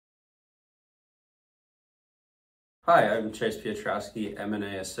Hi, I'm Piotrowski,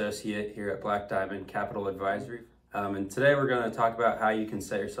 M&A Associate here at Black Diamond Capital Advisory. And today we're going to talk about how you can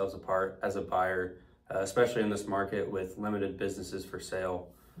set yourselves apart as a buyer, especially in this market with limited businesses for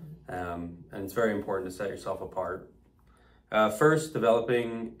sale. And it's very important to set yourself apart. First,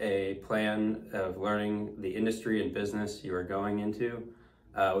 developing a plan of learning the industry and business you are going into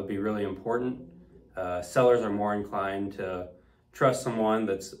would be really important. Sellers are more inclined to trust someone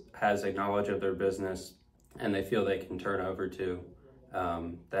that has a knowledge of their business and they feel they can turn over to,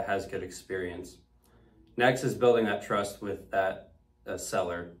 that has good experience. Next is building that trust with that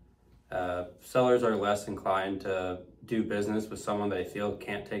seller. Sellers are less inclined to do business with someone they feel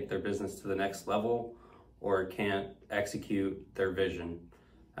can't take their business to the next level or can't execute their vision.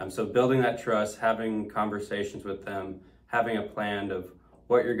 So building that trust, having conversations with them, having a plan of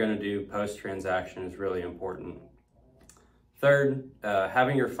what you're going to do post-transaction is really important. Third,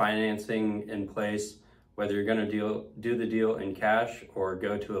 having your financing in place, whether you're going to do the deal in cash or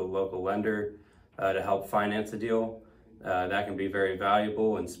go to a local lender to help finance the deal. That can be very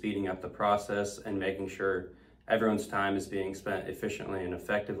valuable in speeding up the process and making sure everyone's time is being spent efficiently and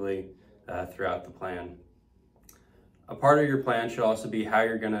effectively throughout the plan. A part of your plan should also be how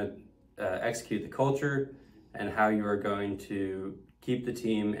you're going to execute the culture and how you are going to keep the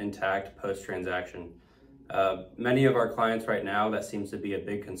team intact post-transaction. Many of our clients right now, that seems to be a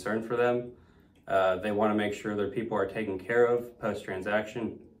big concern for them. They want to make sure their people are taken care of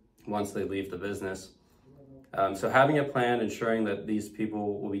post-transaction once they leave the business. So having a plan, ensuring that these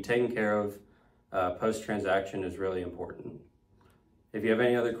people will be taken care of post-transaction is really important. If you have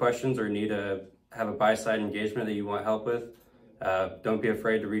any other questions or need to have a buy-side engagement that you want help with, don't be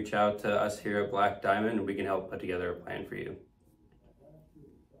afraid to reach out to us here at Black Diamond and we can help put together a plan for you.